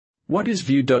What is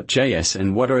Vue.js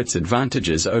and what are its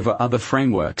advantages over other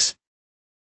frameworks?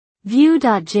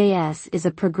 Vue.js is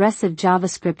a progressive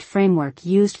JavaScript framework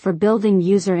used for building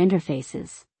user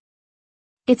interfaces.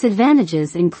 Its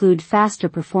advantages include faster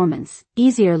performance,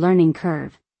 easier learning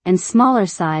curve, and smaller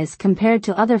size compared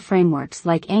to other frameworks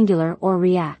like Angular or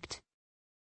React.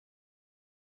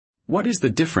 What is the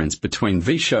difference between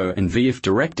vShow and vIf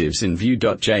directives in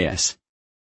Vue.js?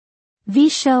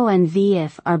 vShow and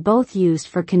vIf are both used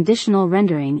for conditional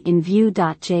rendering in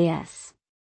Vue.js.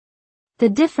 The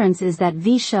difference is that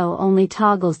vShow only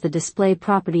toggles the display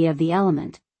property of the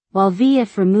element, while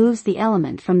vIf removes the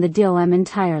element from the DOM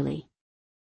entirely.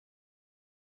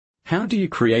 How do you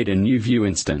create a new Vue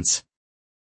instance?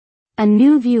 A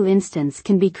new Vue instance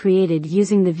can be created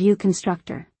using the Vue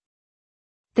constructor.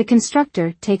 The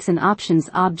constructor takes an options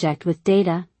object with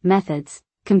data, methods,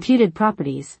 computed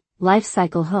properties,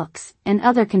 lifecycle hooks, and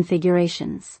other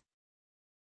configurations.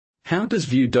 How does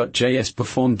Vue.js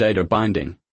perform data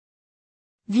binding?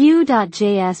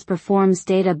 Vue.js performs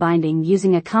data binding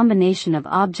using a combination of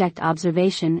object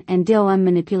observation and DOM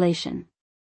manipulation.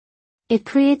 It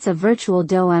creates a virtual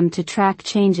DOM to track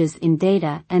changes in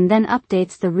data and then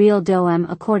updates the real DOM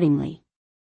accordingly.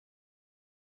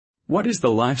 What is the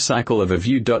lifecycle of a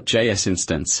Vue.js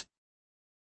instance?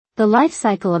 The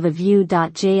lifecycle of a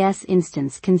Vue.js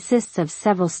instance consists of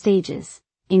several stages,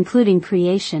 including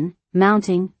creation,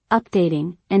 mounting,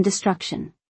 updating, and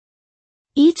destruction.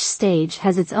 Each stage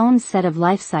has its own set of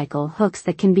lifecycle hooks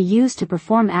that can be used to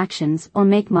perform actions or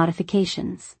make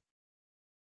modifications.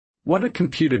 What are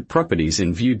computed properties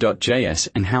in Vue.js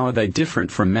and how are they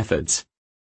different from methods?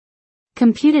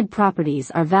 Computed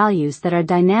properties are values that are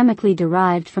dynamically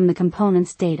derived from the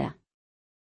component's data.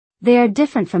 They are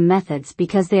different from methods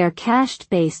because they are cached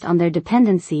based on their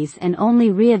dependencies and only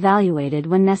re-evaluated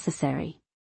when necessary.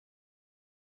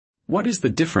 What is the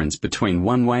difference between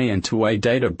one-way and two-way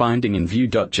data binding in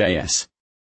Vue.js?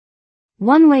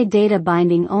 One-way data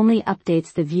binding only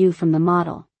updates the view from the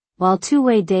model, while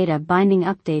two-way data binding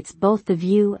updates both the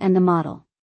view and the model.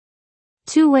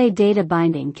 Two-way data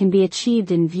binding can be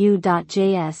achieved in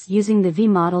Vue.js using the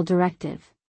vModel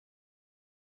directive.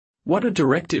 What are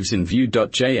directives in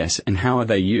Vue.js and how are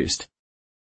they used?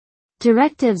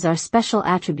 Directives are special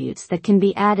attributes that can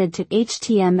be added to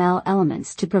HTML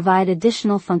elements to provide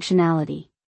additional functionality.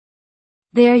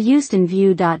 They are used in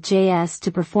Vue.js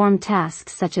to perform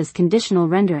tasks such as conditional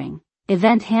rendering,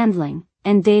 event handling,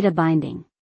 and data binding.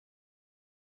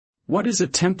 What is a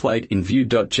template in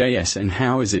Vue.js and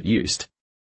how is it used?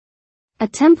 A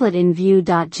template in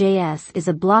Vue.js is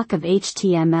a block of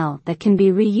HTML that can be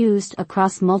reused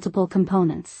across multiple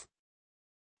components.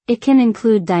 It can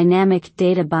include dynamic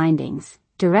data bindings,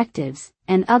 directives,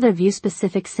 and other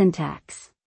Vue-specific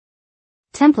syntax.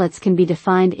 Templates can be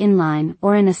defined inline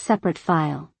or in a separate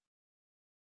file.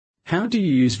 How do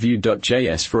you use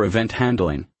Vue.js for event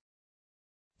handling?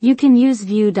 You can use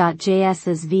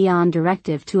Vue.js's vOn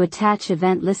directive to attach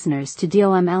event listeners to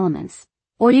DOM elements,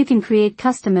 or you can create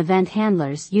custom event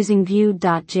handlers using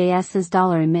Vue.js's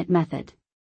 $emit method.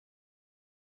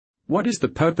 What is the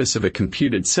purpose of a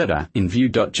computed setter in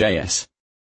Vue.js?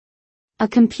 A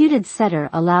computed setter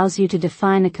allows you to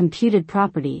define a computed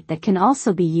property that can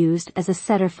also be used as a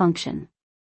setter function.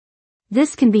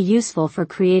 This can be useful for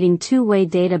creating two-way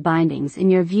data bindings in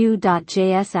your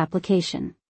Vue.js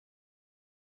application.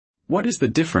 What is the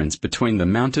difference between the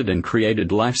mounted and created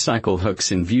lifecycle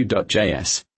hooks in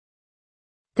Vue.js?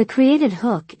 The created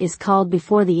hook is called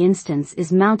before the instance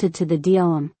is mounted to the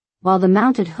DOM, while the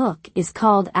mounted hook is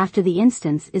called after the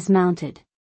instance is mounted.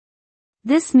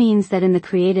 This means that in the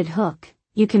created hook,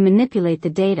 you can manipulate the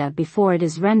data before it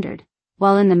is rendered,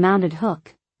 while in the mounted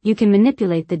hook, you can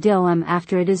manipulate the DOM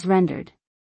after it is rendered.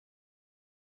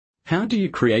 How do you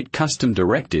create custom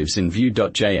directives in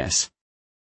Vue.js?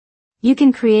 You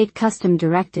can create custom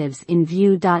directives in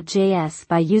Vue.js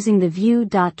by using the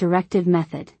Vue.directive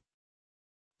method.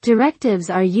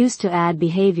 Directives are used to add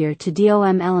behavior to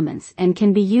DOM elements and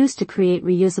can be used to create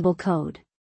reusable code.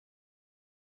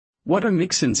 What are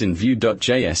mixins in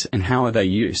Vue.js and how are they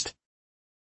used?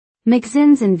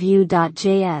 Mixins in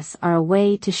Vue.js are a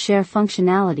way to share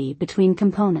functionality between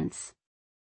components.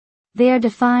 They are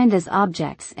defined as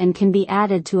objects and can be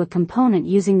added to a component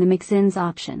using the mixins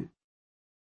option.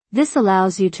 This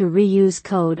allows you to reuse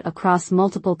code across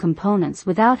multiple components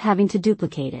without having to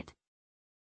duplicate it.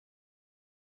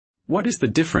 What is the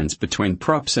difference between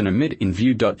props and emit in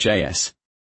Vue.js?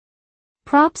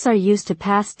 Props are used to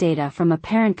pass data from a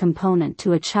parent component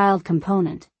to a child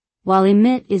component, while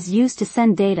emit is used to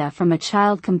send data from a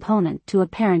child component to a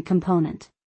parent component.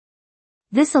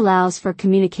 This allows for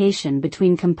communication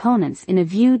between components in a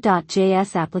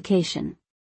Vue.js application.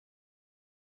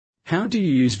 How do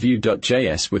you use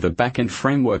Vue.js with a backend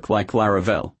framework like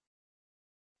Laravel?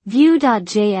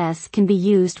 Vue.js can be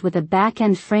used with a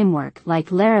backend framework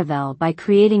like Laravel by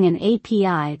creating an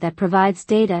API that provides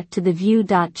data to the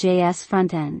Vue.js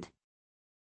frontend.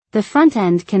 The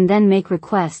frontend can then make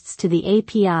requests to the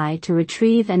API to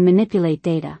retrieve and manipulate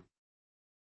data.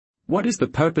 What is the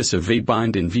purpose of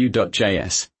vbind in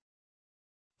Vue.js?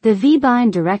 The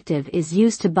vbind directive is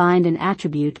used to bind an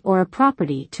attribute or a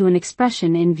property to an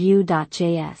expression in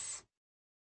Vue.js.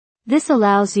 This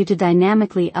allows you to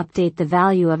dynamically update the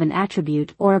value of an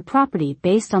attribute or a property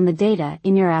based on the data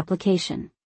in your application.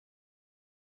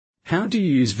 How do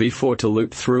you use v-for to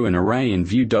loop through an array in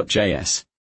Vue.js?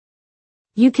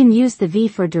 You can use the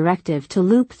v-for directive to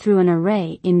loop through an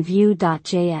array in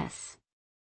Vue.js.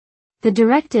 The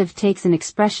directive takes an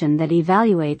expression that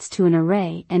evaluates to an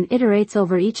array and iterates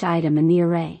over each item in the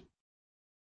array.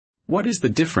 What is the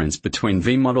difference between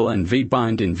vmodel and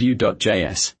vbind in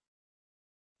Vue.js?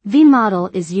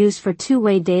 Vmodel is used for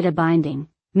two-way data binding,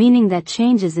 meaning that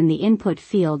changes in the input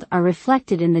field are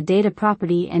reflected in the data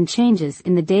property and changes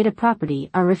in the data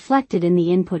property are reflected in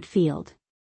the input field.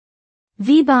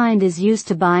 Vbind is used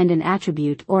to bind an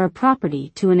attribute or a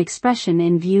property to an expression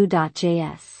in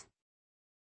Vue.js.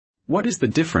 What is the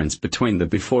difference between the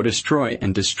before-destroy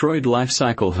and destroyed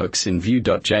lifecycle hooks in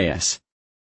Vue.js?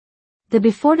 The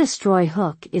before-destroy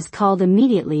hook is called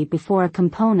immediately before a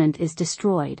component is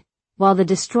destroyed, while the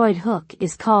destroyed hook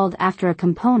is called after a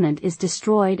component is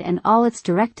destroyed and all its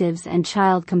directives and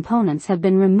child components have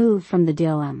been removed from the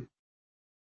DOM.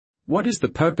 What is the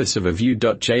purpose of a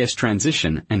Vue.js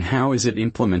transition and how is it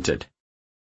implemented?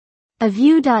 A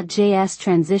Vue.js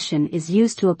transition is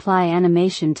used to apply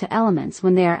animation to elements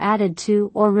when they are added to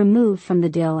or removed from the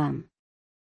DOM.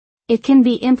 It can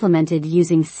be implemented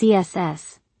using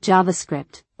CSS,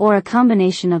 JavaScript, or a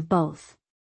combination of both.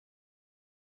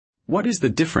 What is the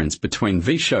difference between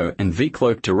vshow and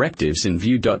vcloak directives in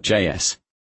Vue.js?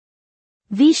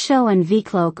 Vshow and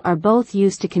vcloak are both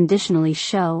used to conditionally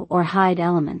show or hide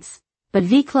elements, but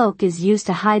vcloak is used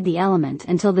to hide the element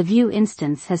until the Vue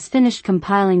instance has finished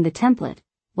compiling the template,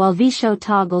 while vshow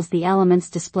toggles the element's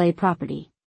display property.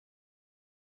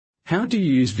 How do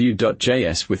you use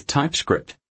Vue.js with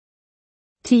TypeScript?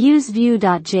 To use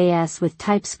Vue.js with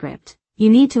TypeScript, you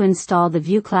need to install the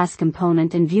Vue class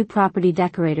component and Vue property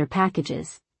decorator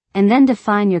packages, and then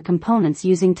define your components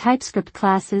using TypeScript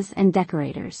classes and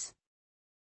decorators.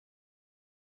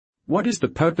 What is the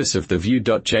purpose of the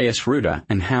Vue.js router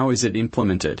and how is it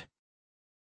implemented?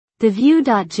 The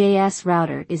Vue.js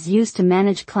router is used to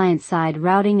manage client-side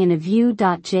routing in a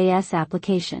Vue.js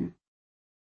application.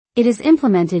 It is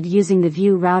implemented using the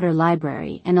Vue router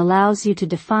library and allows you to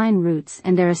define routes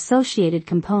and their associated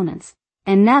components,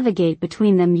 and navigate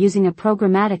between them using a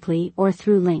programmatically or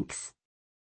through links.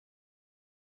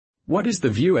 What is the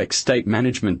Vuex state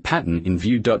management pattern in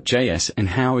Vue.js and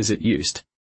how is it used?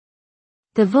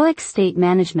 The Vuex state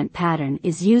management pattern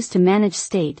is used to manage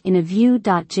state in a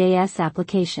Vue.js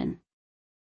application.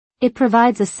 It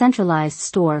provides a centralized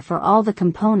store for all the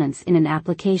components in an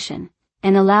application,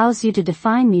 and allows you to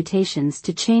define mutations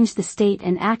to change the state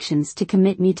and actions to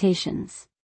commit mutations.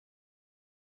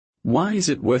 Why is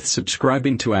it worth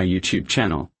subscribing to our YouTube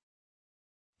channel?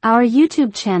 Our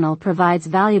YouTube channel provides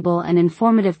valuable and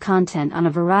informative content on a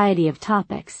variety of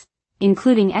topics,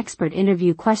 including expert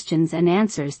interview questions and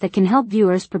answers that can help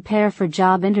viewers prepare for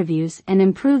job interviews and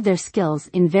improve their skills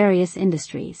in various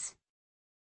industries.